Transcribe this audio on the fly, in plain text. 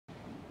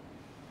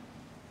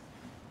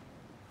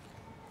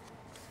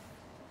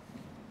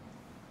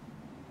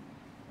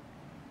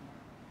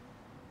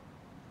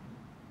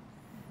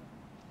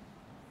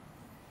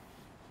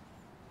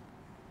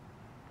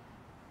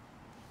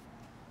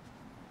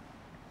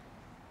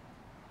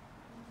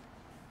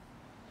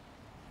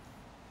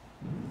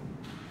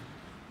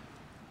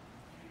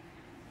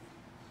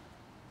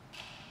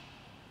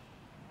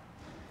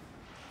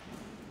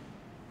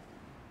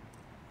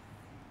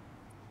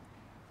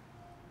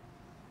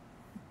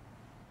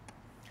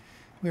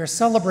We are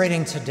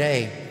celebrating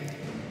today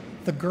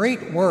the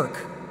great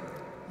work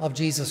of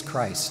Jesus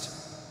Christ.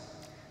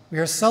 We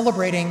are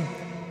celebrating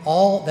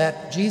all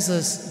that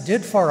Jesus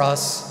did for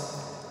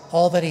us,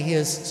 all that he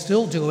is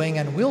still doing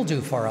and will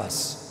do for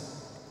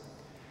us.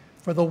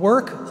 For the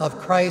work of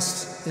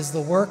Christ is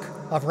the work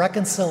of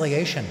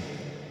reconciliation,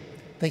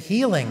 the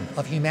healing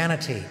of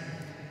humanity,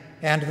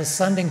 and the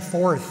sending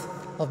forth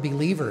of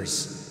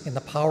believers in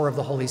the power of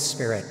the Holy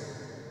Spirit.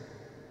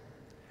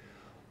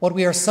 What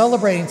we are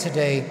celebrating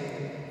today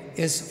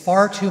is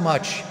far too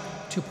much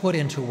to put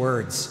into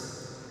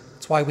words.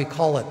 That's why we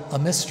call it a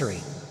mystery.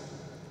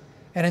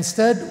 And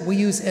instead, we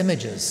use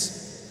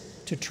images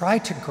to try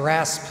to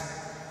grasp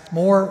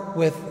more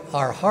with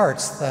our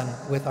hearts than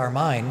with our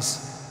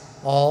minds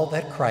all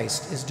that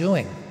Christ is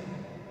doing.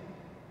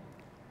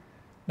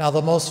 Now,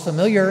 the most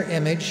familiar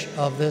image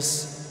of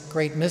this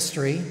great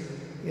mystery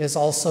is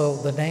also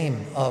the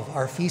name of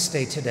our feast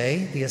day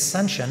today, the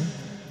Ascension,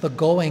 the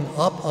going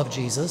up of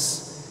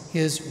Jesus,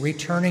 his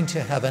returning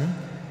to heaven,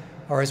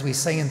 or as we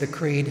say in the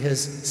Creed, his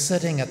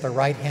sitting at the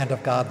right hand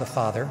of God the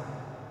Father.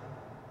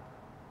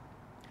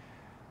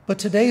 But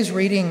today's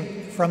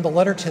reading from the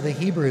letter to the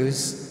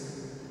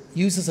Hebrews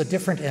uses a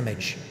different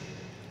image.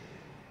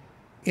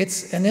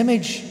 It's an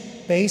image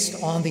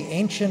based on the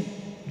ancient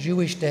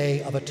Jewish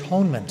Day of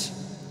Atonement,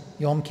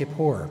 Yom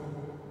Kippur.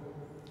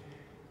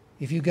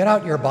 If you get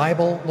out your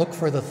Bible, look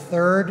for the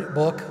third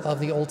book of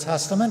the Old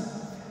Testament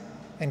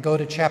and go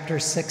to chapter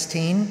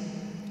 16,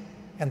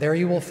 and there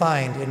you will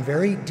find in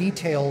very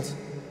detailed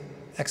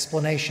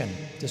explanation,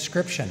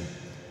 description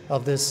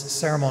of this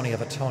ceremony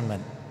of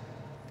atonement.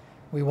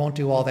 We won't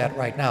do all that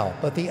right now,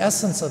 but the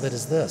essence of it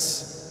is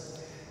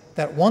this,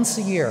 that once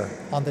a year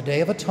on the Day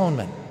of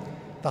Atonement,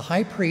 the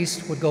high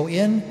priest would go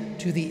in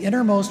to the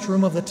innermost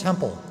room of the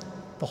temple,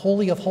 the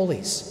Holy of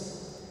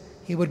Holies.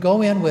 He would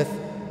go in with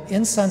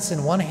incense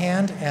in one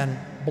hand and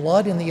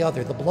blood in the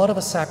other, the blood of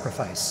a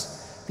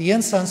sacrifice. The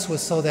incense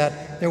was so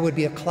that there would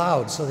be a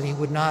cloud so that he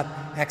would not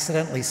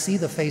accidentally see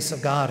the face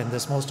of God in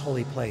this most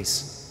holy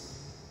place.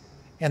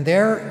 And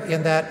there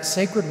in that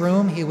sacred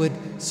room, he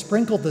would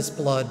sprinkle this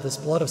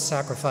blood of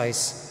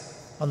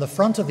sacrifice, on the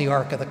front of the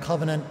Ark of the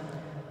Covenant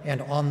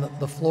and on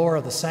the floor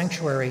of the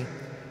sanctuary,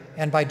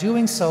 and by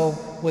doing so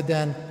would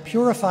then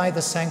purify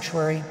the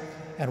sanctuary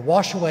and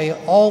wash away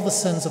all the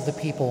sins of the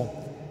people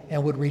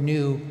and would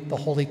renew the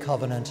holy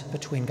covenant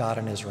between God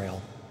and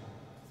Israel.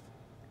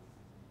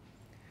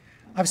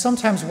 I've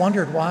sometimes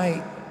wondered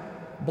why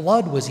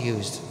blood was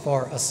used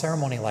for a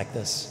ceremony like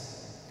this.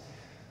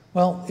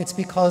 Well, it's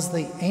because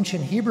the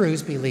ancient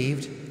Hebrews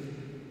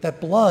believed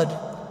that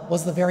blood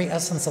was the very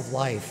essence of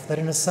life, that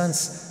in a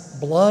sense,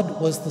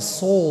 blood was the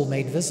soul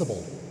made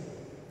visible.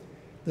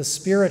 The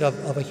spirit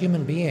of a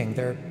human being,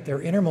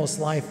 their innermost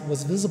life,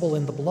 was visible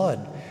in the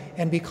blood,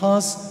 and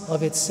because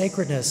of its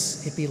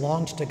sacredness, it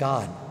belonged to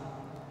God.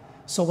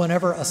 So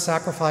whenever a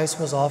sacrifice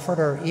was offered,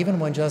 or even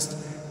when just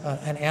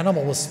an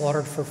animal was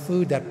slaughtered for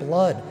food, that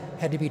blood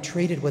had to be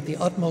treated with the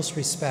utmost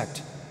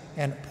respect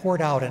and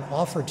poured out and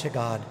offered to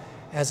God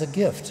as a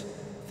gift,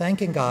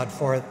 thanking God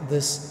for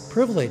this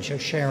privilege of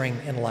sharing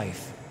in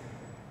life.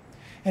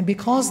 And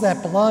because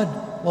that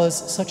blood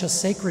was such a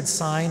sacred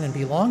sign and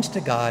belonged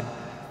to God,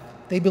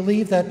 they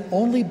believed that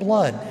only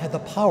blood had the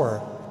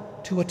power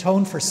to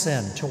atone for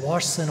sin, to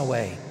wash sin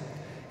away.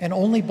 And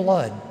only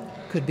blood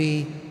could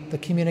be the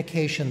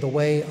communication, the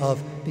way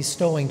of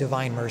bestowing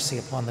divine mercy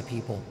upon the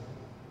people.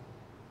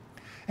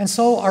 And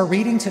so our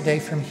reading today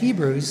from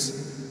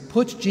Hebrews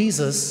puts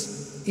Jesus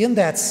in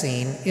that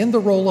scene, in the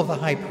role of the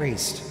high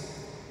priest.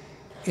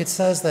 It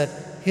says that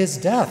his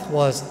death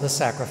was the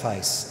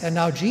sacrifice. And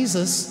now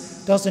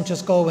Jesus doesn't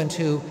just go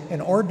into an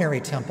ordinary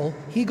temple,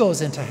 he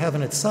goes into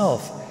heaven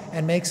itself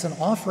and makes an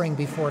offering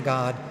before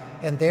God,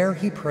 and there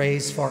he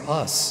prays for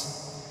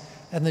us.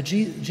 And the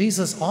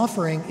Jesus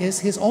offering is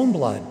his own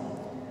blood,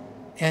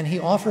 and he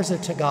offers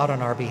it to God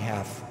on our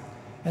behalf.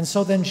 And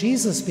so then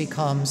Jesus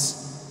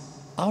becomes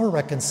our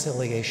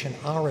reconciliation,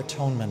 our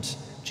atonement.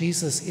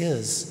 Jesus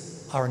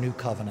is our new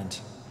covenant.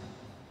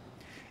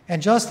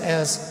 And just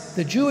as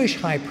the Jewish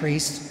high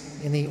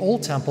priest in the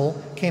Old Temple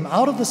came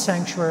out of the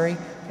sanctuary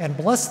and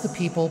blessed the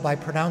people by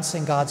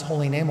pronouncing God's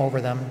holy name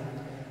over them,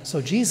 so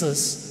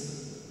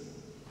Jesus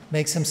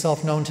makes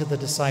himself known to the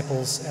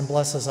disciples and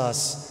blesses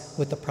us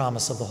with the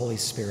promise of the Holy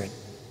Spirit.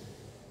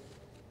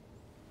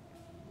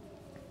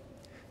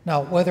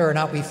 Now, whether or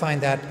not we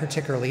find that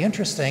particularly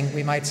interesting,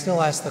 we might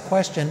still ask the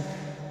question,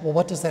 well,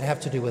 what does that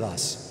have to do with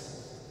us?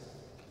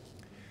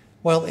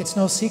 Well, it's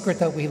no secret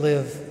that we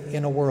live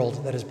in a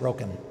world that is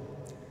broken,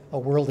 a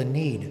world in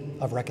need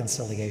of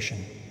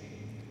reconciliation.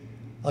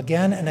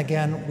 Again and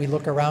again, we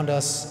look around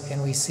us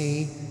and we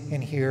see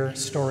and hear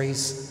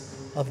stories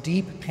of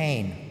deep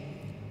pain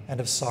and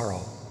of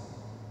sorrow.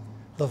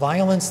 The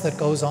violence that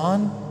goes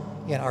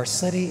on in our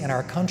city, in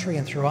our country,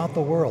 and throughout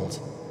the world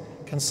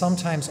can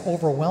sometimes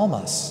overwhelm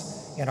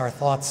us in our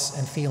thoughts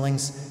and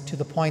feelings to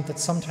the point that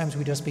sometimes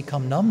we just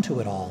become numb to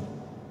it all.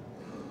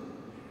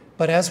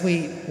 But as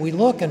we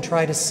look and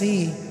try to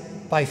see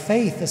by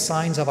faith the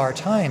signs of our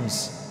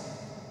times,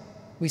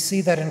 we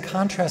see that in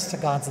contrast to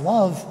God's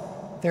love,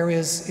 there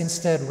is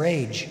instead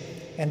rage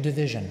and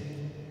division.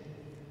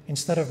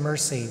 Instead of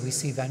mercy, we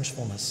see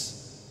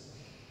vengefulness.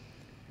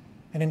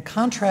 And in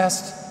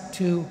contrast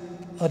to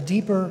a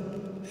deeper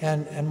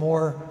and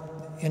more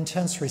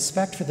intense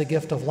respect for the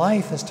gift of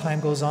life as time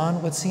goes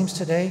on, what seems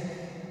today,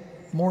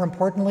 more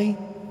importantly,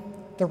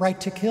 the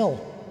right to kill.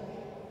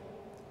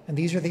 And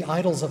these are the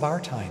idols of our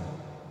time,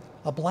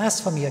 a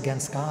blasphemy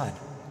against God,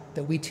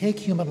 that we take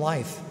human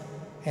life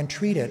and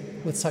treat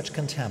it with such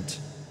contempt.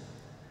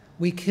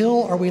 We kill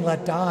or we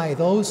let die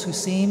those who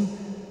seem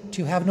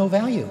to have no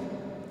value,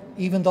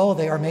 even though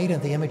they are made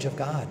in the image of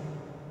God.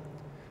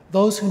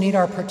 Those who need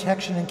our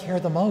protection and care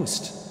the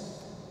most.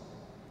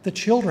 The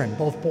children,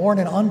 both born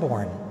and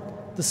unborn,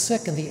 the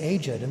sick and the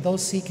aged, and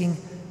those seeking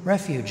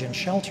refuge and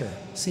shelter,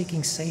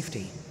 seeking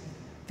safety.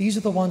 These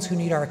are the ones who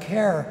need our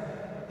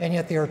care, and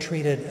yet they are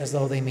treated as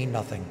though they mean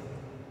nothing.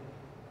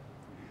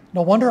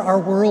 No wonder our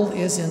world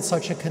is in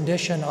such a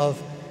condition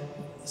of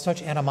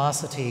such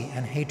animosity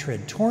and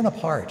hatred, torn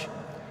apart.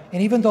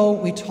 And even though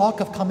we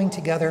talk of coming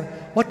together,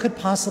 what could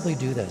possibly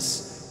do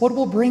this? What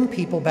will bring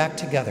people back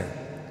together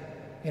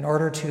in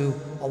order to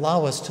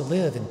allow us to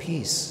live in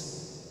peace?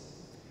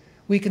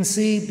 We can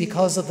see,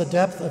 because of the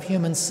depth of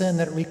human sin,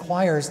 that it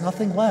requires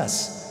nothing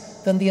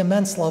less than the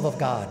immense love of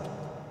God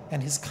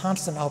and his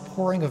constant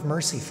outpouring of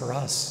mercy for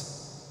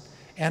us,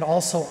 and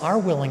also our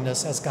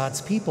willingness as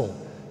God's people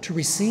to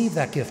receive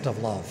that gift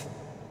of love.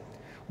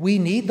 We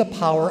need the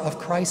power of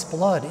Christ's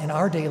blood in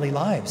our daily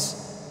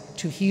lives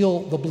to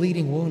heal the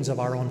bleeding wounds of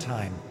our own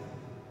time.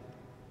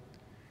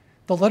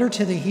 The letter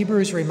to the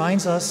Hebrews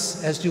reminds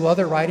us, as do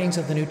other writings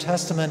of the New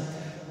Testament,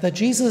 that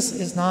Jesus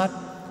is not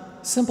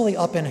simply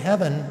up in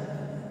heaven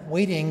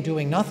waiting,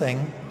 doing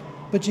nothing,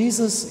 but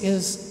Jesus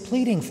is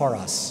pleading for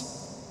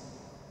us.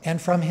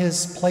 And from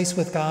his place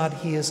with God,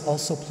 he is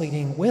also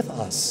pleading with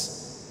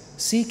us,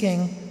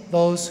 seeking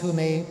those who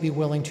may be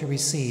willing to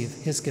receive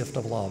his gift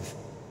of love.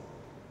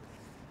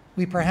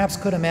 We perhaps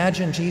could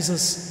imagine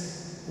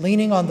Jesus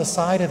leaning on the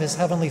side of his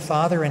heavenly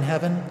Father in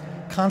heaven,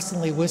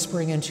 constantly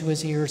whispering into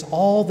his ears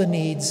all the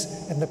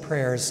needs and the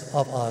prayers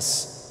of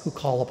us who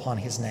call upon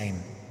his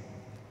name.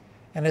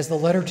 And as the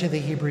letter to the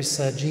Hebrews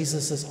said,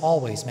 Jesus is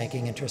always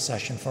making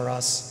intercession for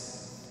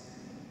us.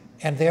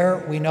 And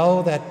there we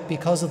know that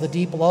because of the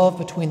deep love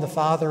between the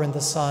Father and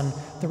the Son,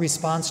 the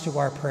response to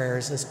our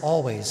prayers is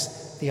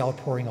always the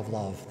outpouring of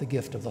love, the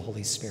gift of the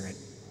Holy Spirit.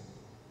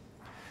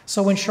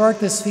 So in short,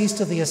 this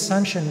Feast of the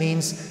Ascension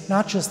means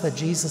not just that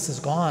Jesus is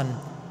gone,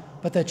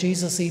 but that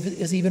Jesus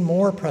is even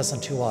more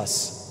present to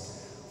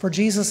us. For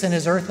Jesus in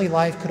his earthly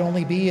life could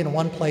only be in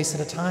one place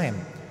at a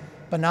time,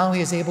 but now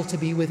he is able to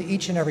be with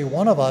each and every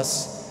one of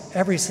us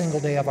every single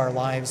day of our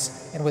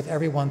lives and with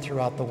everyone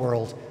throughout the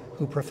world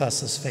who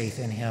professes faith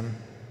in him.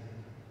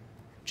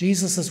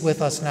 Jesus is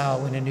with us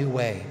now in a new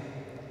way,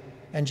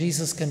 and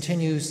Jesus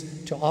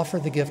continues to offer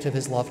the gift of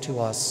his love to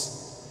us.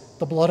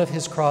 The blood of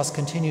his cross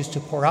continues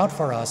to pour out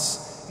for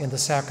us in the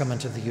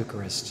sacrament of the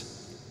Eucharist,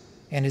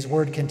 and his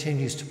word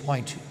continues to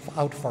point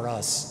out for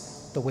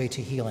us the way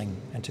to healing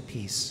and to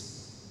peace.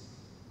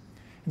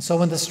 And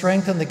so in the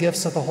strength and the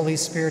gifts of the Holy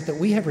Spirit that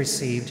we have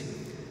received,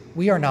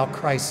 we are now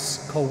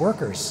Christ's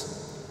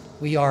co-workers.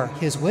 We are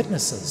his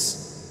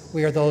witnesses.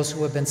 We are those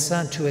who have been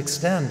sent to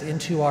extend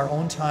into our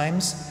own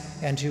times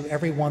and to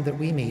everyone that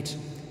we meet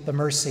the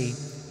mercy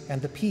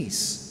and the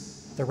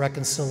peace, the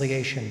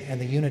reconciliation and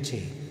the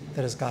unity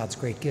that is God's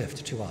great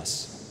gift to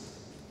us.